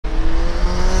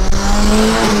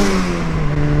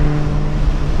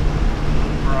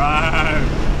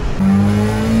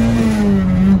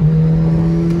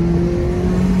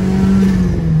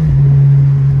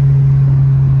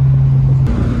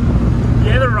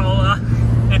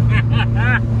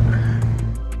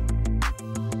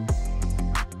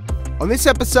On this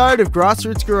episode of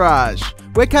Grassroots Garage,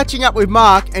 we're catching up with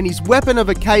Mark and his weapon of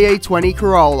a KE20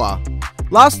 Corolla.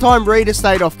 Last time Rita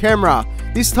stayed off camera,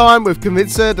 this time we've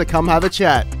convinced her to come have a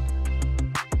chat.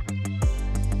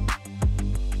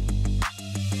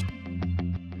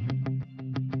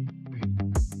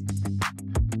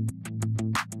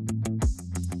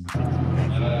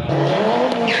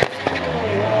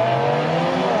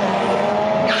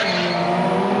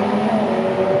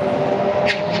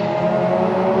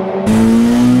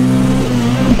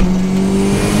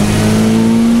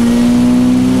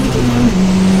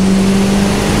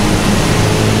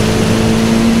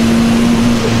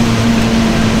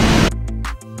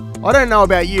 I don't know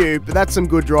about you, but that's some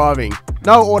good driving.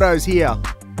 No autos here.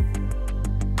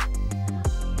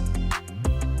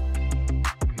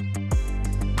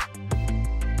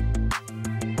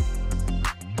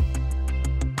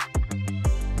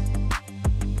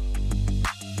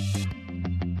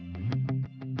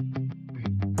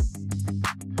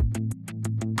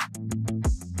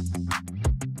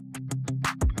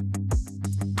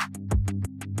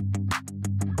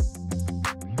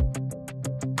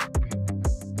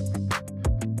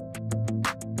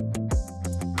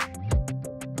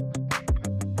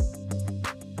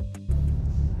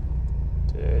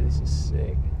 This is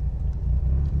sick.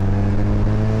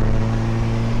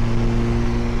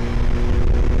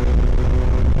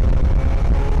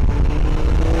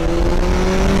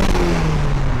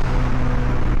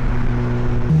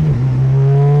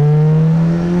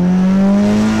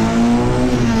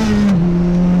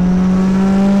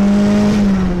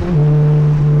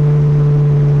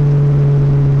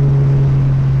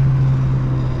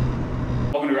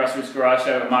 Welcome to Grassroots Garage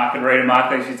Show with Mark and Rita. Mark,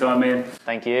 thanks for your time, man.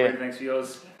 Thank you. Rita, thanks for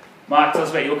yours. Mark, tell us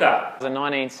about your car. It's a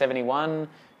 1971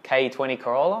 KE20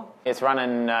 Corolla. It's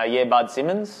running Bud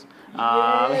Simmons.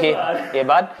 Yeah,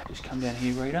 Bud. Just come down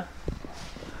here, Rita.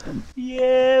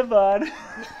 Yeah, bud.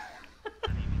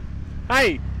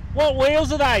 Hey, what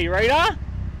wheels are they, Rita?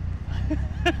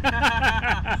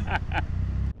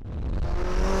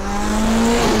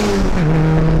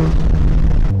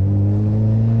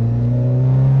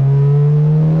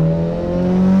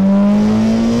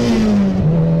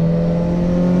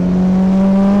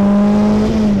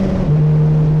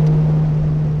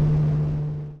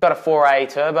 Got a 4A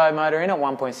turbo motor in it,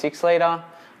 1.6 litre.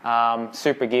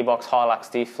 Supra gearbox,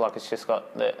 Hilux diff, like it's just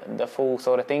got the full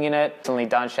sort of thing in it. Recently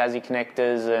done chassis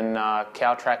connectors and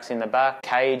cow tracks in the back,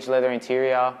 cage, leather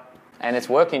interior, and it's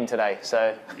working today,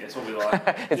 so Yeah, that's what we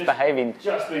like. it's behaving.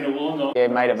 Just been a Wollongong. Yeah,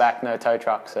 made it back, no tow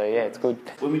truck, so yeah, it's good.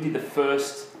 When we did the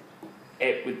first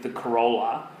ep with the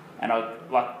Corolla, and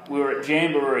we were at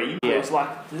Jamboree, it was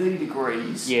like 30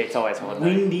 degrees. Yeah, it's always hot.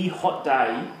 Windy, hot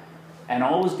day, and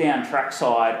I was down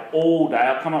trackside all day.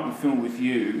 I come up and film with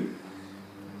you,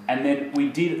 and then we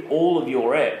did all of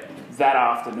your ep that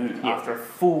afternoon after a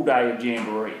full day of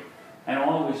Jamboree. And I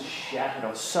was shattered. I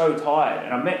was so tired.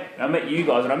 And I met you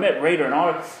guys, and I met Rita,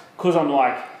 and because I'm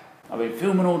like, I've been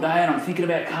filming all day, and I'm thinking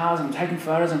about cars, and I'm taking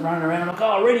photos, and running around. I'm like,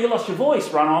 oh, Rita, you lost your voice.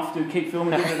 Run off, keep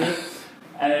filming. And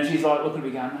then she's like, looking at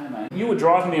me going, no, mate. You were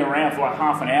driving me around for like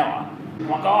half an hour. I'm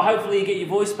like, oh, hopefully you get your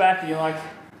voice back. And you're like,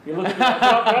 you're looking at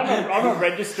I'm not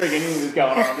registering anything that's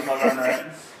going on. I'm just like running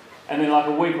around. And then like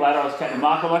a week later, I was chatting to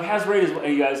Mark. I'm like, how's Rita's? And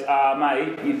he goes,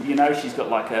 mate, you know she's got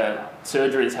like a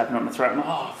surgery that's happening on the throat. I'm like,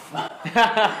 oh, fuck.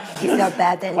 He's not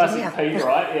bad then, Classic Pete,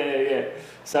 right? Yeah.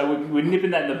 So we're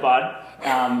nipping that in the bud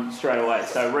straight away.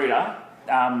 So Rita,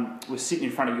 we're sitting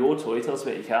in front of your toy. Tell us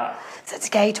about your car. So it's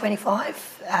a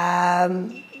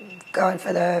KE25, going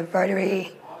for the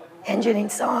rotary engine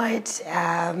inside.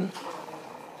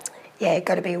 Yeah,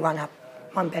 got to be one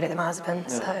better than my husband,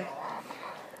 so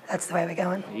that's the way we're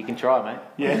going. You can try, mate.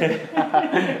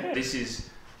 Yeah. This is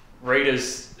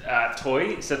Rita's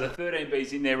toy. So the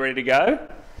 13B's in there ready to go.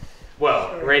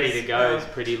 Well, ready to go is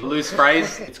pretty loose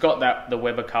phrase. It's got the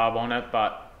Weber carb on it,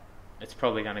 but it's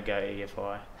probably going to go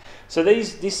EFI. So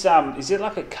this is it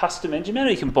like a custom engine mount,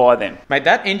 or you can buy them? Mate,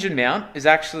 that engine mount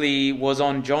was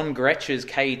on John Gretsch's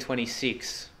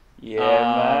KE26.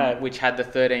 Yeah, which had the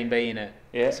 13B in it.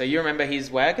 Yeah. So you remember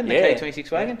his wagon, the Yeah. KE26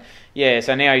 wagon? Yeah,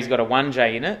 so now he's got a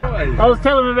 1J in it. I was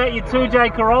telling him about your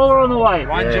 2J Corolla on the way.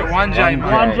 1J, mate.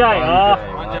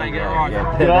 1J, get it right.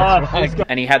 gosh.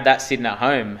 And he had that sitting at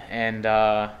home. And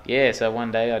so one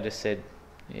day I just said,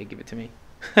 yeah, give it to me.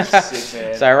 Sick,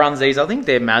 man. So it runs these, I think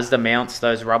they're Mazda mounts,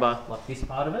 those rubber, like this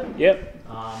part of it. Yep.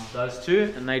 Those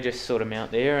two, and they just sort of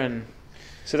mount there. And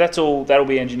So that'll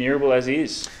be engineerable as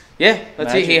is. yeah,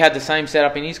 that's it. He had the same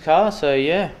setup in his car, so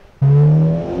yeah.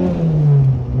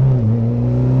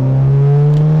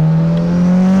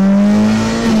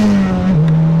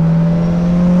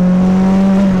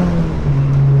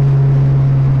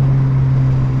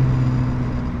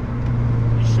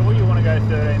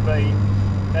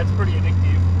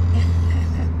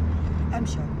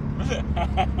 Man,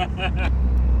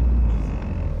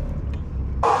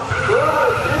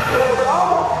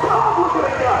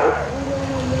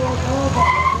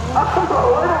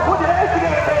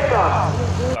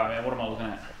 what am I looking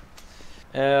at?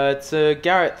 It's a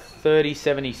Garrett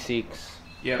 3076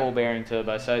 Yep. ball bearing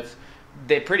turbo. So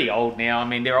they're pretty old now. I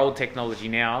mean, they're old technology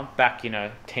now. Back,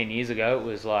 10 years ago, it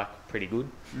was like pretty good.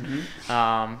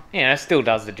 It still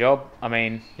does the job. I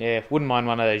mean, yeah, wouldn't mind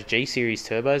one of those G series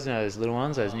turbos, those little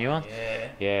ones, those new ones. Yeah.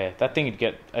 Yeah, that thing would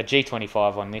get a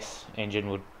G25 on this engine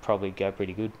would probably go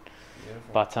pretty good.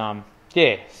 Beautiful. But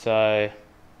yeah, so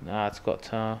it's got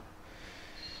turbo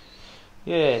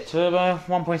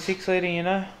 1.6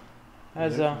 litre,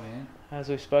 as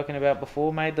we've spoken about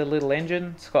before. Made the little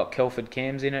engine. It's got Kelford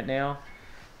cams in it now.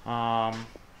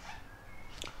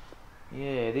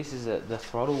 Yeah, this is the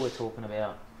throttle we're talking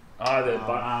about. Oh, the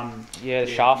the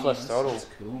shaftless throttle. That's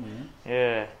cool, man.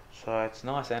 Yeah, so it's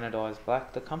nice anodized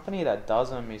black. The company that does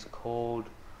them is called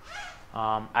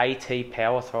AT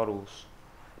Power Throttles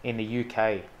in the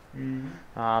UK.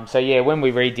 So yeah, when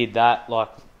we redid that, like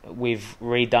we've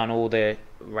redone all the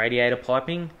radiator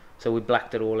piping, so we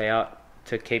blacked it all out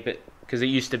to keep it, because it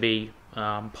used to be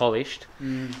polished,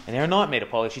 and they're a nightmare to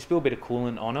polish. You spill a bit of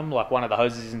coolant on them, like one of the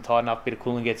hoses isn't tight enough, a bit of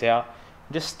coolant gets out,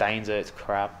 it just stains it. It's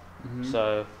crap.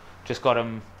 So just got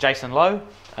them. Jason Lowe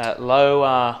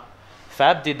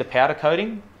Fab did the powder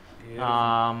coating.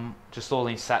 Just all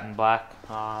in satin black.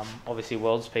 Obviously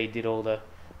Weldspeed did all the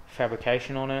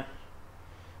fabrication on it.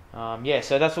 Yeah,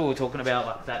 so that's what we're talking about,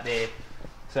 like that there.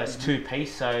 So it's two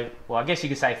piece. So, well, I guess you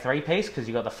could say three piece, because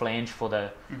you got the flange for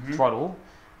the throttle.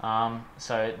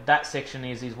 So that section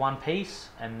is one piece,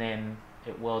 and then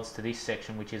it welds to this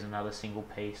section, which is another single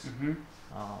piece.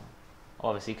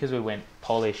 Obviously, because we went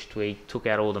polished, we took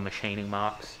out all the machining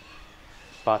marks.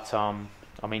 But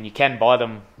I mean, you can buy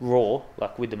them raw,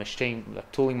 like with the machine,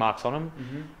 like tooling marks on them,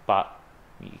 but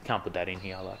you can't put that in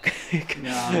here. Like,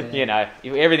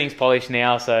 everything's polished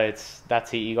now, so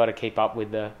that's it. You got to keep up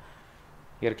with the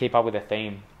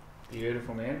theme.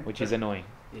 Beautiful, man. Which is annoying.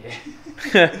 Yeah.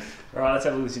 Right, let's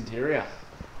have a look at this interior.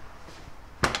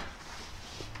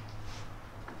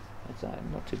 That's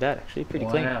not too bad, actually. Pretty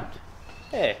clean.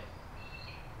 Yeah.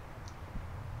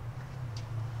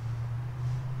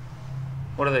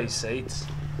 What are these seats?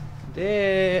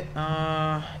 They're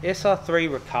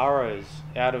SR3 Recaros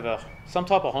out of some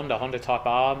type of Honda Type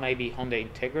R, maybe Honda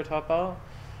Integra Type R.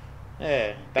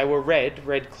 Yeah, they were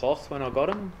red cloth when I got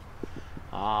them.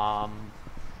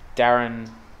 Darren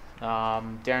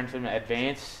from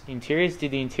Advanced Interiors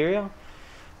did the interior.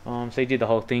 So he did the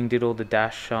whole thing, did all the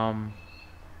dash,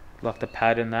 like the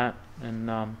pad and that,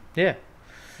 and yeah.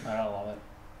 I love it.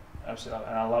 Absolutely,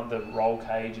 and I love the roll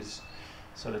cages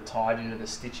sort of tied into the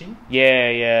stitching.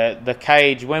 Yeah. The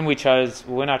cage, when I chose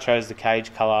the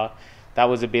cage colour, that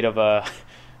was a bit of a.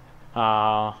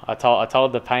 I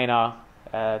told the painter,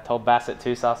 told Bass at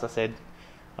Tusas, I said,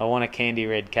 I want a candy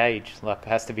red cage. Like, it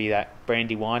has to be that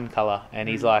brandy wine colour. And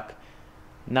he's like,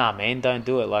 nah, man, don't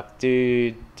do it. Like,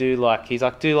 do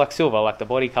like silver, like the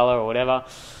body colour or whatever.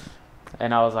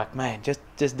 And I was like, man, just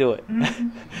do it.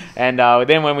 And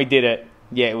then when we did it,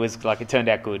 yeah, it was like, it turned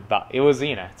out good. But it was,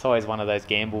 it's always one of those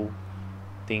gamble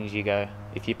things. You go,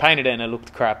 if you painted it and it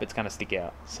looked crap, it's going to stick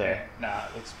out. So yeah,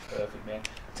 it looks perfect, man.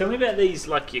 Tell me about these,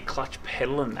 like your clutch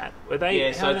pedal and that. Were they?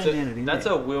 Yeah, so that's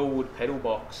a Wilwood pedal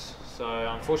box. So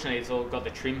unfortunately, it's all got the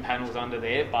trim panels under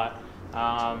there, but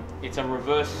it's a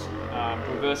reverse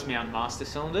mount master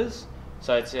cylinders.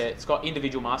 So it's got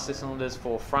individual master cylinders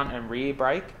for front and rear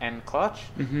brake and clutch,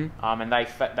 and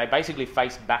they basically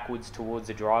face backwards towards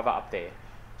the driver up there.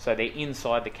 So they're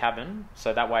inside the cabin,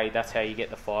 so that way that's how you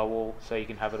get the firewall, so you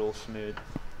can have it all smooth.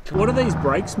 What are these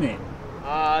brakes, man?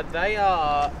 They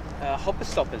are Hopper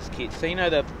Stoppers kits. So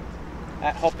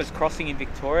at Hoppers Crossing in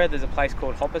Victoria, there's a place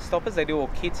called Hopper Stoppers. They do all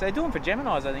kits. They do them for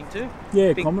Geminis, I think, too.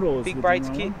 Yeah, Commodores. Big brake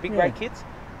kits.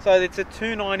 So it's a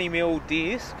 290mm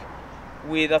disc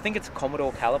with, I think it's a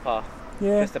Commodore caliper.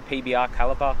 Yeah. Just a PBR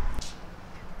caliper.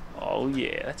 Oh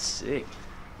yeah, that's sick.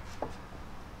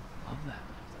 Love that.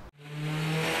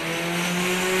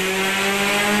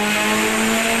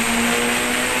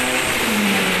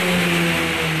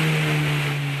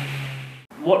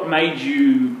 What made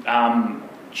you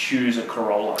choose a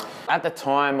Corolla? At the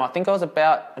time, I think I was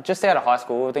just out of high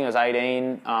school. I think I was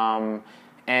 18,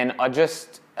 and I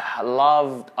just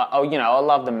loved, I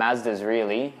love the Mazdas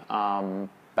really.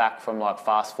 Back from like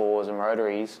Fast Fours and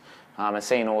Rotaries, and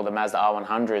seeing all the Mazda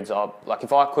R100s. Like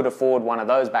if I could afford one of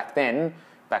those back then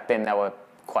they were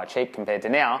quite cheap compared to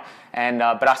now, and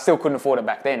but I still couldn't afford it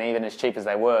back then, even as cheap as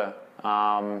they were.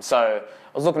 So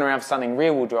I was looking around for something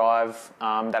rear-wheel drive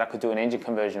that I could do an engine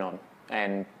conversion on.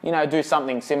 and you know, do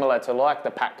something similar to like the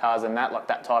pack cars and that, like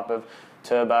that type of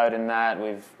turboed and that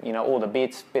with, you know, all the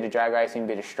bits, bit of drag racing,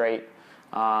 bit of street.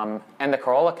 And the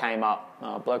Corolla came up.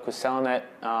 A bloke was selling it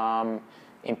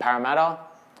in Parramatta,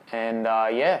 and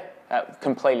yeah,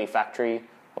 completely factory.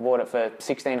 I bought it for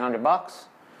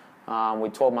 $1,600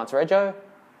 with 12 months rego.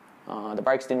 The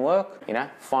brakes didn't work, you know,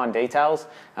 fine details.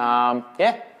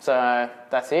 Yeah, so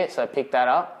that's it. So I picked that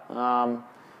up. I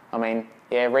mean,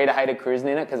 yeah, Rita hated cruising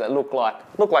in it because it looked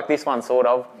like this one sort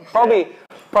of. Probably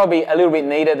a little bit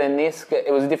neater than this.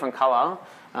 It was a different colour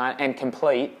and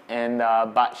complete. And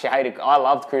but she hated. I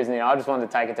loved cruising in it. I just wanted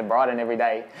to take it to Brighton every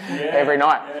day, every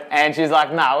night. Yeah. And she's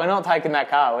like, "No, we're not taking that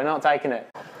car. We're not taking it."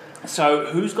 So,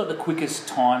 who's got the quickest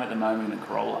time at the moment in the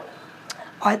Corolla?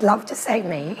 I'd love to say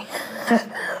me,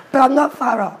 but I'm not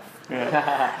far off.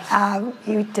 Yeah.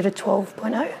 You did a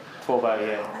 12.0? 12.0,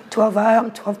 yeah. 12.0,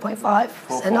 I'm 12.5,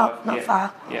 so not yeah.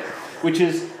 far. Yeah, which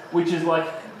is like,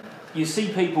 you see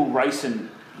people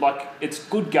racing, like it's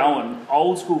good going,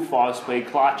 old school 5-speed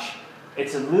clutch.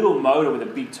 It's a little motor with a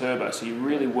big turbo, so you're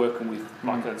really working with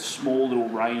like a small little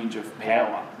range of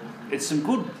power. It's some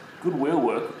good wheel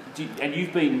work. And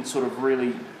you've been sort of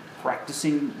really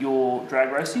practicing your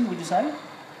drag racing, would you say?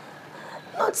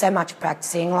 Not so much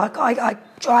practicing. Like I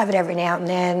drive it every now and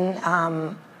then,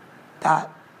 but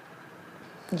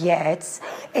yeah,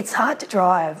 it's hard to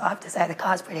drive. I have to say the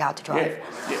car's pretty hard to drive.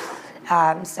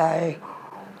 Yeah. So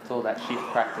It's all that shift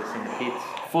practice in the pits.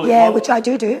 which I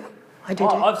do.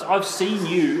 I've seen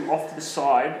you off to the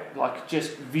side, like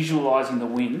just visualising the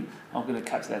win. I'm going to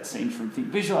cut to that scene from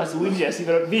visualise the win, Jesse,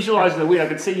 but visualising the win, I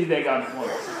can see you there going, what?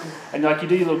 And like you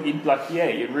do look, like, yeah,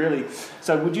 you really.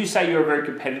 So would you say you're a very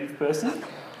competitive person?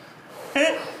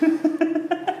 Yeah.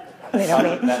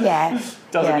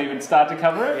 Doesn't even start to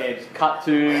cover it? Yeah, just cut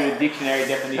to dictionary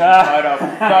definition, photo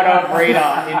of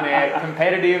Rita in there,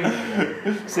 competitive.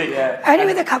 See, Only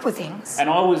with a couple of things. And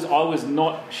I was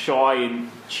not shy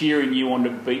in cheering you on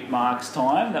to beat Mark's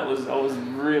time. I was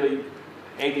really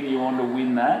egging you on to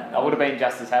win that. I would have been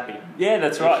just as happy. Yeah,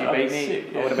 that's right. If she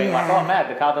beat me, I would have been like, oh, mad,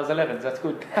 the car does 11s, that's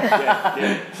good.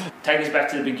 Take us back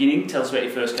to the beginning. Tell us about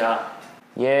your first car.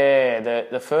 Yeah,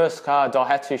 the first car,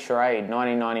 Daihatsu Charade,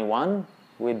 1991,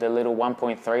 with the little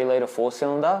 1.3 litre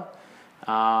 4-cylinder.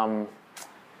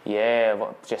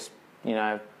 Just, you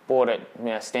know, bought it, you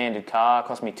know, standard car,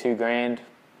 cost me $2,000.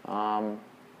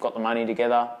 Got the money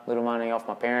together, little money off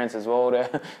my parents as well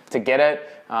to get it,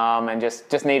 and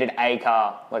just needed a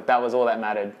car. Like that was all that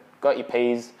mattered. Got your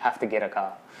P's, have to get a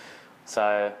car.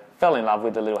 So fell in love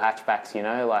with the little hatchbacks, you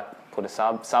know, like put a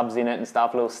subs in it and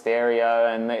stuff, little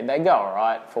stereo, and they go all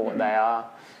right for what they are.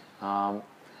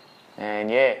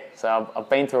 And yeah, so I've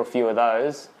been through a few of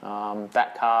those.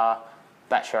 That car,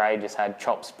 that Charade just had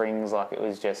chop springs, like it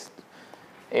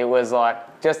was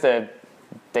like just a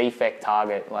defect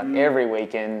target. Like every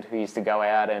weekend we used to go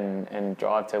out and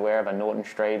drive to wherever, Norton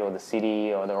Street or the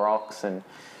city or the Rocks, and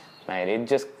mate, it'd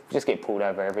just get pulled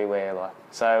over everywhere. Like,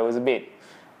 so it was a bit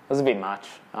much.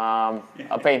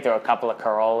 I've been through a couple of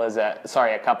Corollas, a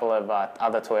couple of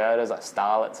other Toyotas like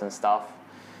Starlets and stuff.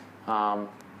 I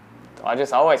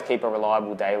always keep a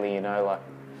reliable daily, you know, like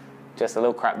just a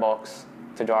little crap box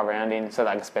to drive around in so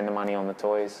that I can spend the money on the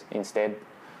toys instead.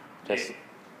 Just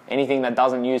anything that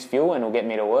doesn't use fuel and will get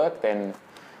me to work, then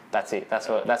that's it. That's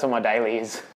what my daily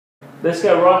is. Let's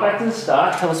go right back to the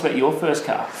start. Tell us about your first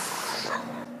car. I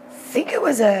think it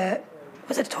was a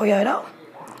Toyota.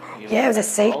 Yeah, it was a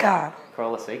C car.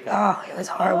 Corolla C car. Oh, it was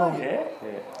horrible. Yeah.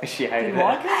 She hated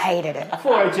Like it. it? Hated it.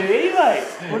 402 anyway.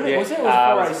 What was it? It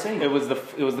was 4AC. It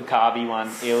was the carby one.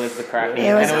 It was the crap.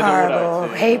 It was and it horrible.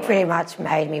 Was He pretty much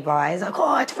made me buy it. He's like,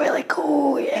 oh, it's really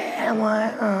cool. Yeah. I'm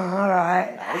like, oh, all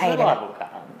right. I hated it.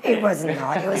 Car. It was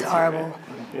not. It was horrible.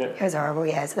 Yeah. It was horrible,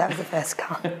 yeah. So that was the first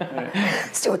car.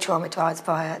 Still traumatised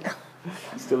by it.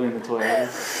 Still in the Toyota.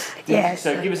 Yeah.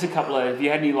 So give us a couple of, have you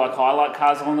had any like highlight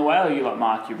cars along the way, or are you like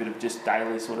Mark, you're a bit of just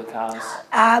daily sort of cars?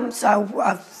 From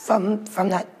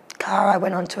that car I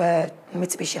went on to a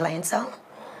Mitsubishi Lancer.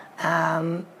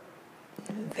 But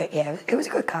yeah, it was a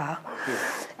good car.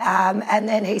 Yeah. And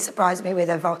then he surprised me with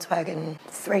a Volkswagen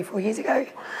 3-4 years ago.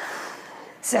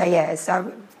 So yeah,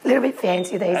 so a little bit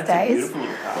fancy these days. That's a beautiful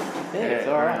little car. Yeah, it's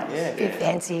all right. Yeah. A bit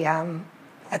fancy.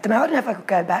 At the moment, I don't know if I could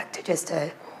go back to just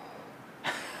a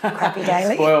crappy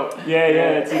daily. Well,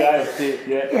 yeah, that's it.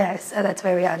 Yeah. Yeah, so that's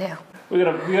where we are now. We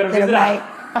got a visitor.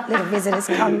 Little visitors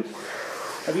come.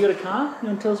 Have you got a car? You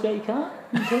want to tell us about your car?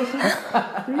 You want to tell us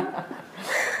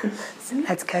something?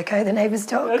 That's Coco, the neighbour's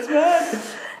dog. That's right.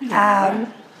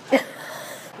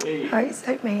 Oh, you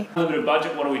suit me. A little bit of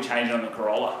budget. What are we changing on the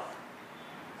Corolla?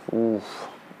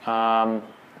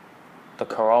 The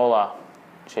Corolla.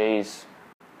 geez.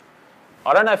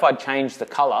 I don't know if I'd change the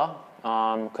colour,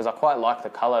 because I quite like the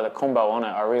colour, the combo on it.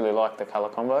 I really like the colour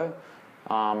combo.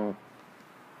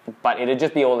 But it'd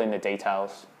just be all in the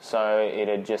details. So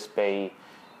it'd just be,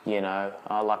 you know,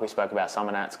 like we spoke about some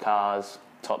of Nat's cars,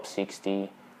 top 60.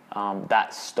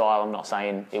 That style, I'm not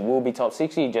saying it will be top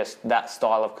 60, just that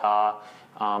style of car,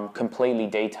 completely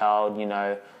detailed, you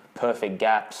know, perfect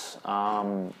gaps,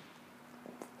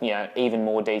 you know, even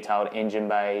more detailed engine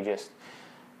bay, just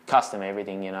custom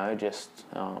everything, you know, just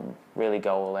really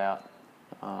go all out.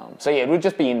 So yeah, it would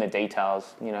just be in the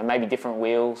details, you know, maybe different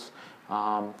wheels,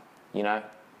 you know,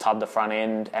 tub the front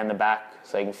end and the back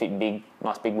so you can fit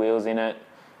nice big wheels in it.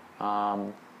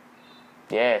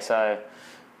 Yeah, so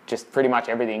just pretty much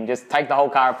everything. Just take the whole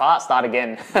car apart, start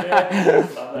again. Yeah,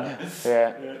 love that.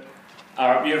 Yeah. All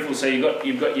right, beautiful. So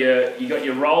you've got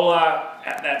your roller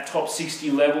at that top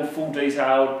 60 level, full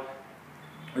detailed.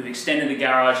 We've extended the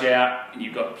garage out, and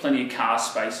you've got plenty of car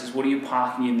spaces. What are you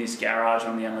parking in this garage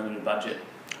on the unlimited budget?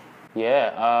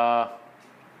 Yeah,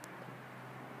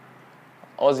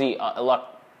 Aussie. I love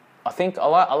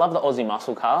the Aussie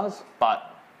muscle cars,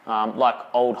 but like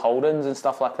old Holdens and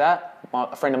stuff like that.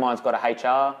 A friend of mine's got a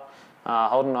HR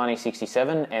Holden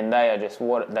 1967, and they are just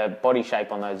the body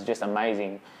shape on those is just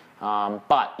amazing.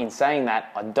 But in saying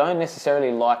that, I don't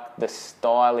necessarily like the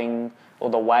styling or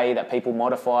the way that people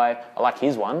modify. I like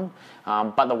his one,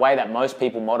 but the way that most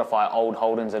people modify old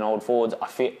Holdens and old Fords, I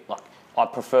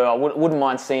prefer. I wouldn't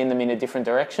mind seeing them in a different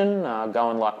direction,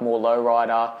 going like more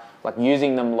lowrider, like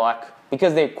using them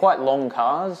because they're quite long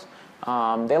cars.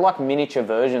 They're like miniature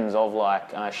versions of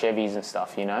like Chevys and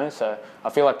stuff, you know. So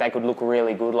I feel like they could look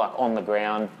really good, like on the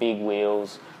ground, big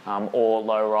wheels, or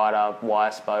lowrider,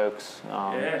 wire spokes,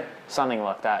 something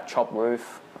like that, chop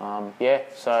roof. Yeah,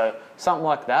 so something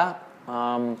like that.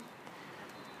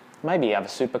 Maybe you have a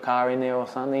supercar in there or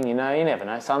something, you know, you never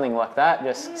know, something like that.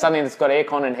 Just something that's got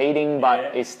aircon and heating,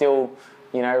 but is still,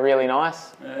 you know, really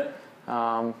nice.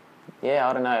 Yeah,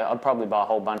 I don't know. I'd probably buy a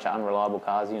whole bunch of unreliable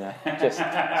cars, you know, just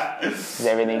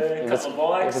everything.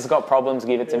 If it's got problems,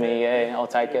 give it to me. Yeah, I'll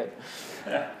take it.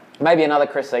 Maybe another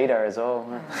Cressida as well.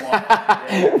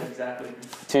 Yeah, exactly.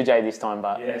 2J this time,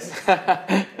 but yes.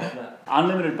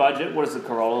 Unlimited budget. What does the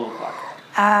Corolla look like?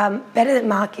 Better than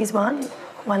Marky's one,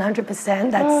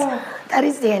 100%. That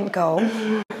is the end goal.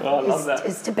 Oh, I love that.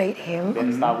 Is to beat him.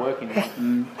 then start working.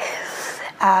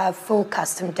 Full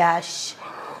custom dash,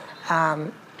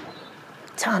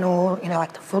 tunnel, you know,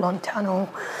 like the full-on tunnel,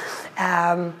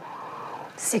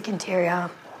 sick interior,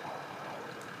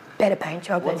 better paint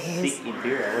job than his. Sick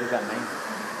interior? What does that mean?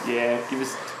 Yeah,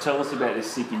 tell us about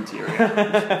this sick interior.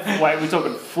 Wait, we're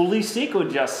talking fully sick or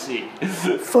just sick?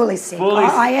 Fully sick.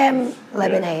 I am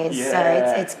Lebanese, so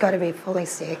it's got to be fully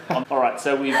sick. All right,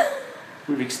 so we've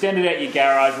extended out your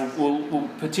garage. We'll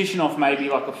petition off maybe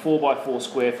like a 4x4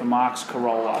 square for Mark's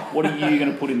Corolla. What are you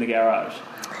going to put in the garage?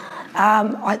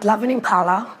 I'd love an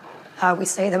Impala. We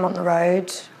see them on the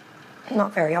road,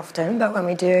 not very often, but when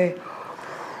we do,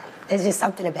 there's just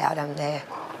something about them there.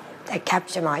 They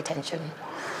capture my attention.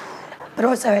 But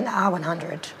also an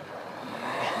R100.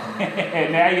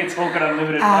 Now you're talking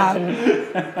unlimited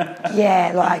budget.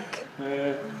 Yeah,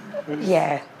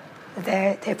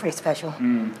 they're pretty special.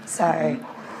 So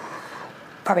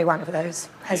probably one of those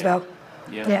as well.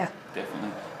 Yeah,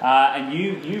 definitely. And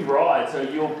you ride, so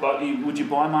would you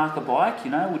buy Mark a bike,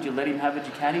 you know? Would you let him have a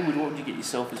Ducati? What would you get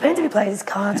yourself as well? Depends if he plays his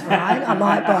cards right, I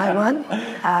might buy one.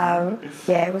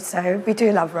 Yeah, so we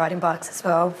do love riding bikes as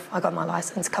well. I got my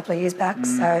licence a couple of years back,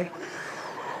 so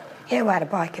yeah, we had a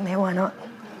bike in there, why not?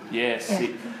 Yeah,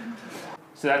 sick.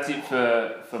 So that's it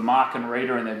for Mark and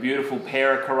Rita and their beautiful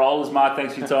pair of Corollas. Mark,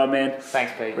 thanks for your time, man.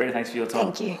 Thanks, Pete. Rita, thanks for your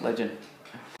time. Thank you. Legend.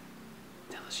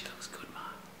 Tell us she looks good,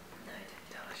 Mark. No,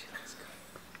 tell us she looks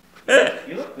good.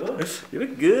 You look good. You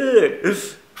look good.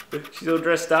 She's all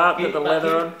dressed up, got the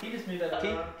leather on. Can you just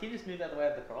move out the way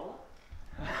of the Corolla?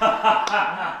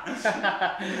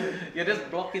 You're just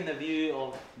blocking the view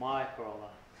of my Corolla.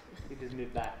 You just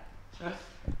move back.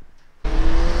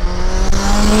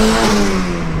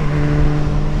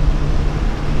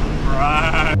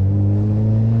 Right.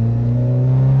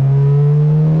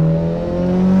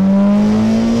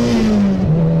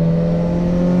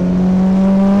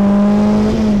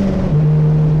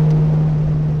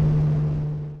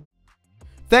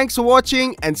 Thanks for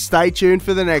watching and stay tuned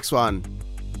for the next one.